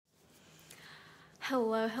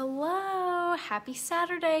Hello, hello. Happy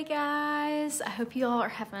Saturday, guys. I hope you all are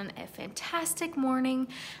having a fantastic morning.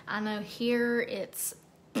 I know here it's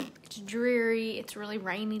dreary. It's really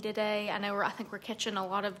rainy today. I think we're catching a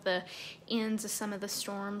lot of the ends of some of the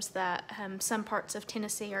storms that some parts of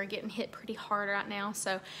Tennessee are getting hit pretty hard right now.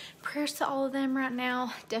 So prayers to all of them right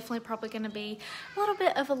now. Definitely probably going to be a little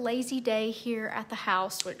bit of a lazy day here at the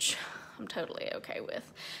house, which I'm totally okay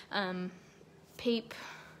with. Peep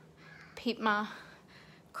my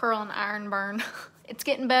curl and iron burn. It's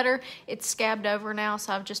getting better. It's scabbed over now,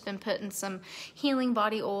 so I've just been putting some healing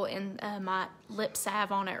body oil and my lip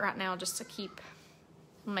salve on it right now just to keep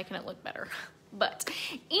making it look better. But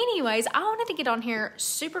anyways, I wanted to get on here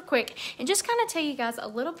super quick and just kind of tell you guys a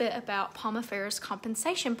little bit about Palmafera's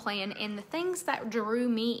compensation plan and the things that drew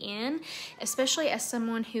me in, especially as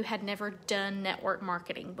someone who had never done network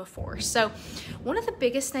marketing before. So one of the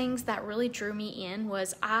biggest things that really drew me in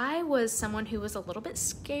was I was someone who was a little bit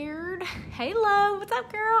scared. Hey, Lo, what's up,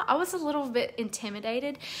 girl? I was a little bit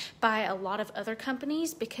intimidated by a lot of other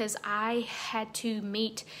companies because I had to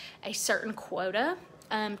meet a certain quota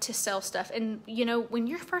to sell stuff. And you know, when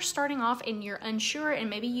you're first starting off and you're unsure and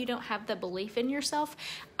maybe you don't have the belief in yourself,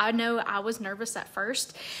 I know I was nervous at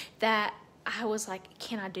first that I was like,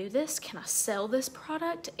 can I do this? Can I sell this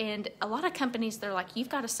product? And a lot of companies, they're like, you've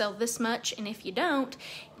got to sell this much, and if you don't,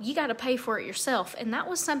 you got to pay for it yourself. And that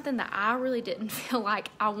was something that I really didn't feel like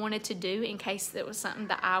I wanted to do in case it was something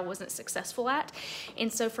that I wasn't successful at.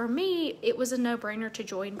 And so for me, it was a no-brainer to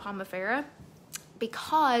join Palmafera,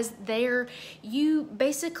 because you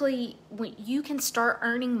can start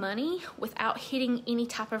earning money without hitting any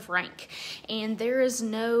type of rank, and there is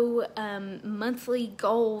no monthly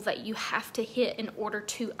goal that you have to hit in order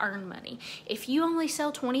to earn money. If you only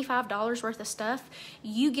sell $25 worth of stuff,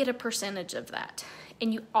 you get a percentage of that,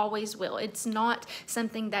 and you always will. It's not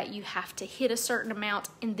something that you have to hit a certain amount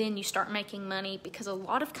and then you start making money, because a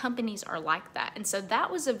lot of companies are like that. And so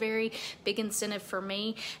that was a very big incentive for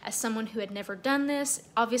me as someone who had never done this.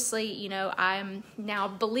 Obviously, you know, I'm now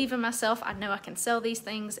believe in myself. I know I can sell these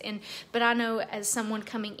things, but I know as someone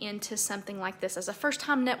coming into something like this as a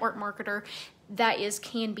first-time network marketer,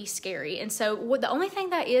 can be scary. And so the only thing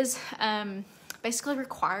that is basically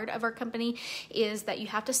required of our company is that you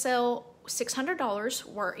have to sell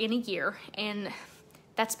 $600 in a year, and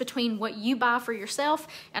that's between what you buy for yourself,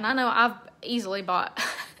 and I know I've easily bought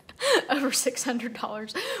over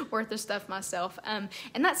 $600 worth of stuff myself, and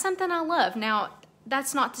that's something I love. Now,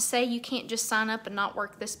 that's not to say you can't just sign up and not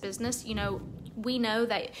work this business. You know, we know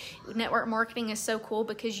that network marketing is so cool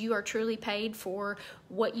because you are truly paid for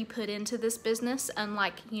what you put into this business.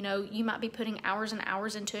 Unlike, you know, you might be putting hours and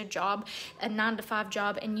hours into a job, a 9-to-5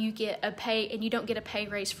 job, and you don't get a pay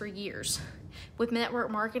raise for years. With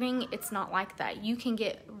network marketing, it's not like that. You can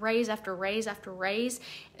get raise after raise after raise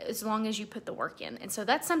as long as you put the work in. And so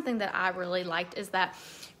that's something that I really liked, is that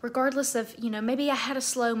regardless of, you know, maybe I had a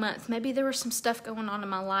slow month, maybe there was some stuff going on in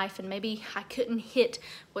my life, and maybe I couldn't hit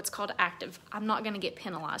what's called active, I'm not going to get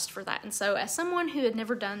penalized for that. And so as someone who had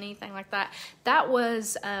never done anything like that, that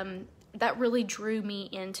really drew me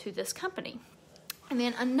into this company. And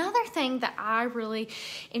then another thing that I really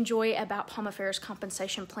enjoy about Palmafera's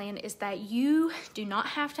compensation plan is that you do not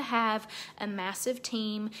have to have a massive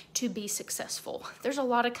team to be successful. There's a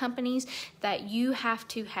lot of companies that you have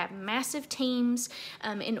to have massive teams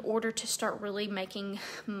in order to start really making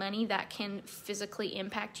money that can physically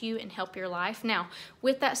impact you and help your life. Now,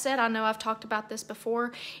 with that said, I know I've talked about this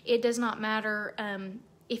before. It does not matter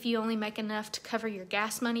if you only make enough to cover your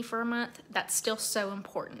gas money for a month. That's still so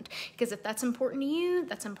important, because if that's important to you,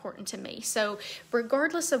 that's important to me. So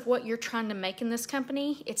regardless of what you're trying to make in this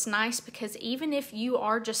company, it's nice because even if you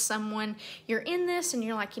are just someone, you're in this and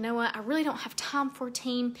you're like, you know what, I really don't have time for a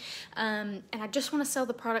team, and I just want to sell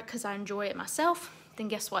the product because I enjoy it myself, then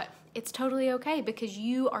guess what? It's totally okay, because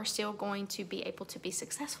you are still going to be able to be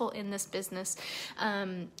successful in this business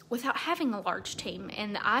without having a large team.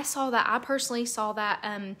 And I personally saw that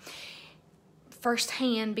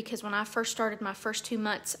firsthand, because when I first started my first 2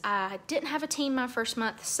 months, I didn't have a team my first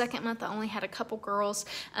month. Second month, I only had a couple girls,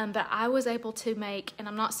 but I was able to make, and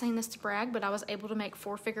I'm not saying this to brag, but I was able to make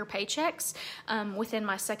 4-figure paychecks within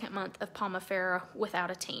my second month of Palmafera without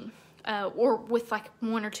a team, or with like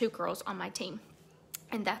 1 or 2 girls on my team.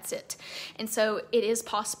 And that's it. And so it is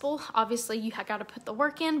possible. Obviously, you have got to put the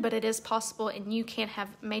work in, but it is possible, and you can have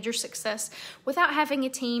major success without having a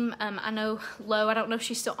team. I know Lo, I don't know if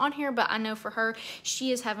she's still on here, but I know for her,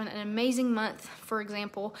 she is having an amazing month. For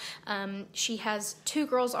example, she has 2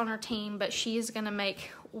 girls on her team, but she is going to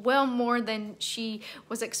make well more than she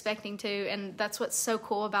was expecting to. And that's what's so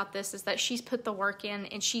cool about this, is that she's put the work in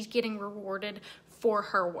and she's getting rewarded for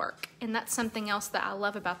her work. And that's something else that I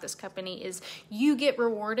love about this company is you get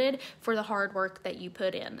rewarded for the hard work that you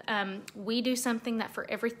put in. We do something that for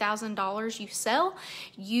every $1,000 you sell,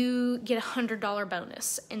 you get a $100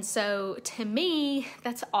 bonus. And so to me,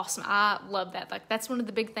 that's awesome. I love that. Like, that's one of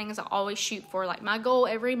the big things I always shoot for. Like, my goal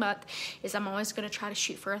every month is I'm always going to try to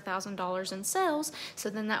shoot for $1,000 in sales. So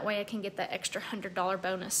then that way I can get that extra $100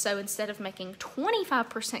 bonus. So instead of making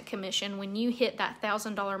 25% commission, when you hit that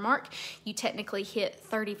 $1,000 mark, you technically hit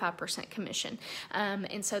 35% commission.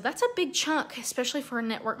 And so that's a big chunk, especially for a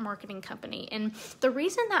network marketing company. And the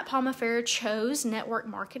reason that Pomifera chose network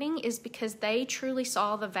marketing is because they truly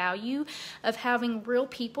saw the value of having real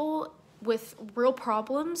people with real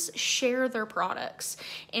problems share their products.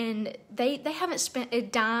 And they haven't spent a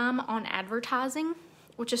dime on advertising,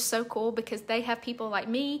 which is so cool because they have people like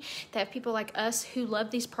me, they have people like us who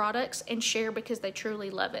love these products and share because they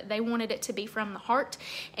truly love it. They wanted it to be from the heart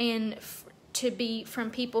and to be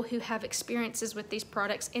from people who have experiences with these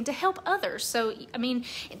products and to help others. So, I mean,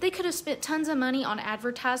 they could have spent tons of money on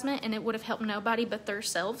advertisement and it would have helped nobody but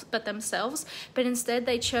themselves. But instead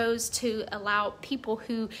they chose to allow people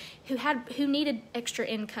who needed extra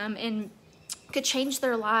income and could change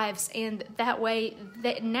their lives, and that way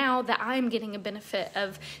that now that I'm getting a benefit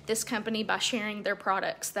of this company by sharing their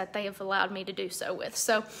products that they have allowed me to do so with.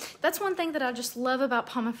 So that's one thing that I just love about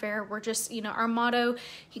Pomifera. We're just, our motto,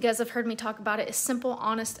 you guys have heard me talk about it, is simple,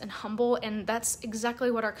 honest, and humble, and that's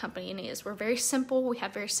exactly what our company is. We're very simple. We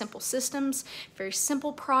have very simple systems, very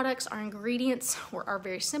simple products. Our ingredients are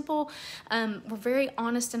very simple. We're very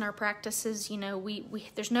honest in our practices.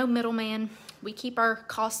 There's no middleman. We keep our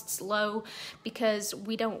costs low because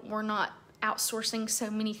we're not outsourcing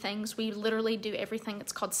so many things. We literally do everything.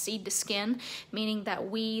 It's called seed to skin, meaning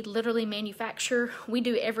that we literally manufacture. We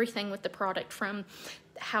do everything with the product from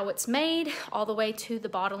how it's made all the way to the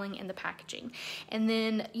bottling and the packaging. And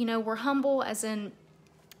then, we're humble as in,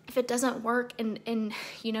 if it doesn't work, and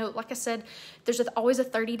like I said, there's always a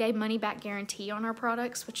 30-day money-back guarantee on our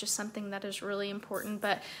products, which is something that is really important.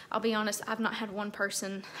 But I'll be honest, I've not had one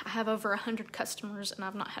person, I have over 100 customers, and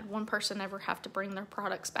I've not had one person ever have to bring their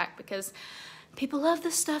products back because people love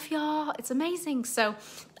this stuff, y'all. It's amazing. So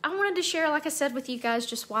I wanted to share, like I said, with you guys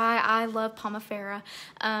just why I love Pomifera,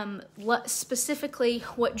 specifically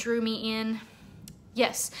what drew me in.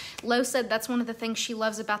 Yes, Lo said that's one of the things she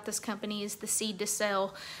loves about this company is the seed to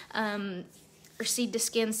sell, or seed to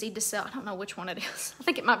skin, seed to sell. I don't know which one it is. I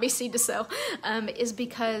think it might be seed to sell, is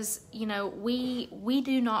because,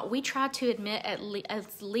 we try to admit at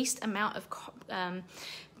least amount of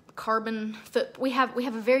carbon foot. We have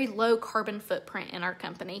a very low carbon footprint in our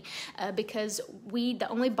company because the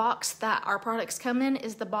only box that our products come in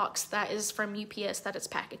is the box that is from UPS that it's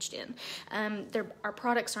packaged in. Our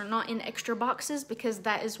products are not in extra boxes because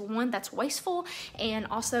that's wasteful, and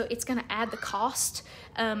also it's going to add the cost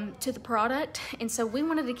to the product. And so we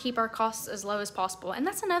wanted to keep our costs as low as possible. And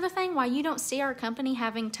that's another thing why you don't see our company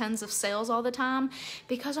having tons of sales all the time,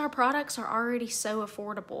 because our products are already so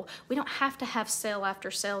affordable. We don't have to have sale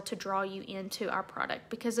after sale to draw you into our product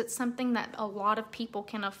because it's something that a lot of people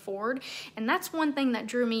can afford. And that's one thing that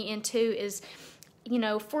drew me into is,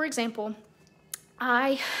 for example,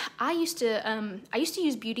 I used to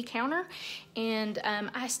use Beauty Counter, and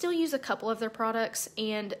I still use a couple of their products,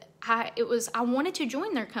 and I wanted to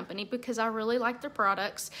join their company because I really liked their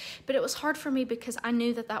products, but it was hard for me because I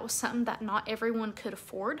knew that was something that not everyone could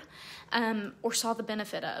afford or saw the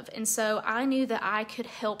benefit of. And so I knew that I could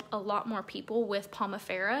help a lot more people with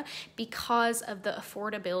Pomifera because of the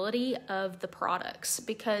affordability of the products,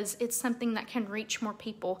 because it's something that can reach more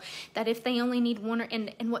people, that if they only need one,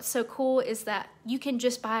 and what's so cool is that you can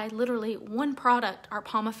just buy literally one product, our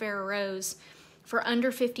Pomifera Rose, for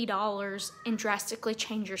under $50 and drastically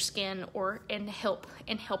change your skin and help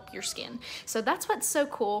your skin. So that's what's so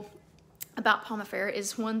cool about Pomifera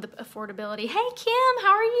is, one, the affordability. Hey Kim,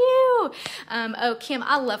 how are you? Kim,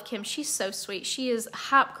 I love Kim. She's so sweet. She is a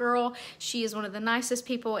hype girl. She is one of the nicest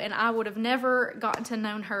people, and I would have never gotten to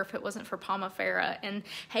know her if it wasn't for Pomifera. And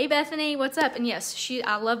hey Bethany, what's up? And yes,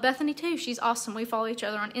 I love Bethany too. She's awesome. We follow each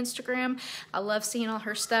other on Instagram. I love seeing all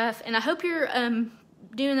her stuff, and I hope you're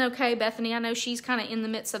doing okay, Bethany. I know she's kind of in the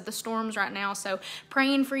midst of the storms right now, so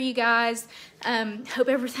praying for you guys. I hope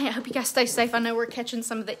you guys stay safe. I know we're catching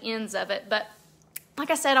some of the ends of it, but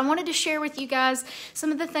like I said, I wanted to share with you guys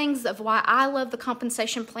some of the things of why I love the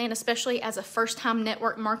compensation plan, especially as a first-time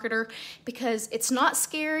network marketer, because it's not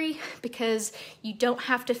scary, because you don't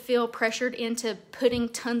have to feel pressured into putting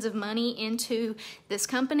tons of money into this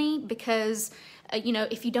company, because you know,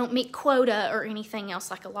 if you don't meet quota or anything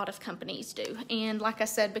else like a lot of companies do. And like I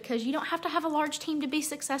said, because you don't have to have a large team to be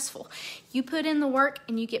successful. You put in the work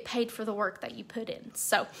and you get paid for the work that you put in.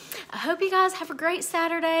 So I hope you guys have a great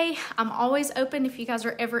Saturday. I'm always open if you guys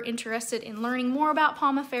are ever interested in learning more about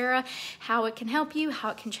Pomifera, how it can help you, how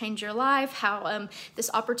it can change your life, how this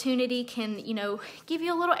opportunity can, you know, give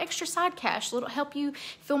you a little extra side cash, help you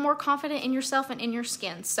feel more confident in yourself and in your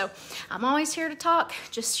skin. So I'm always here to talk.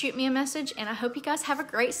 Just shoot me a message, and I hope you guys have a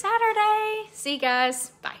great Saturday. See you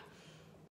guys. Bye.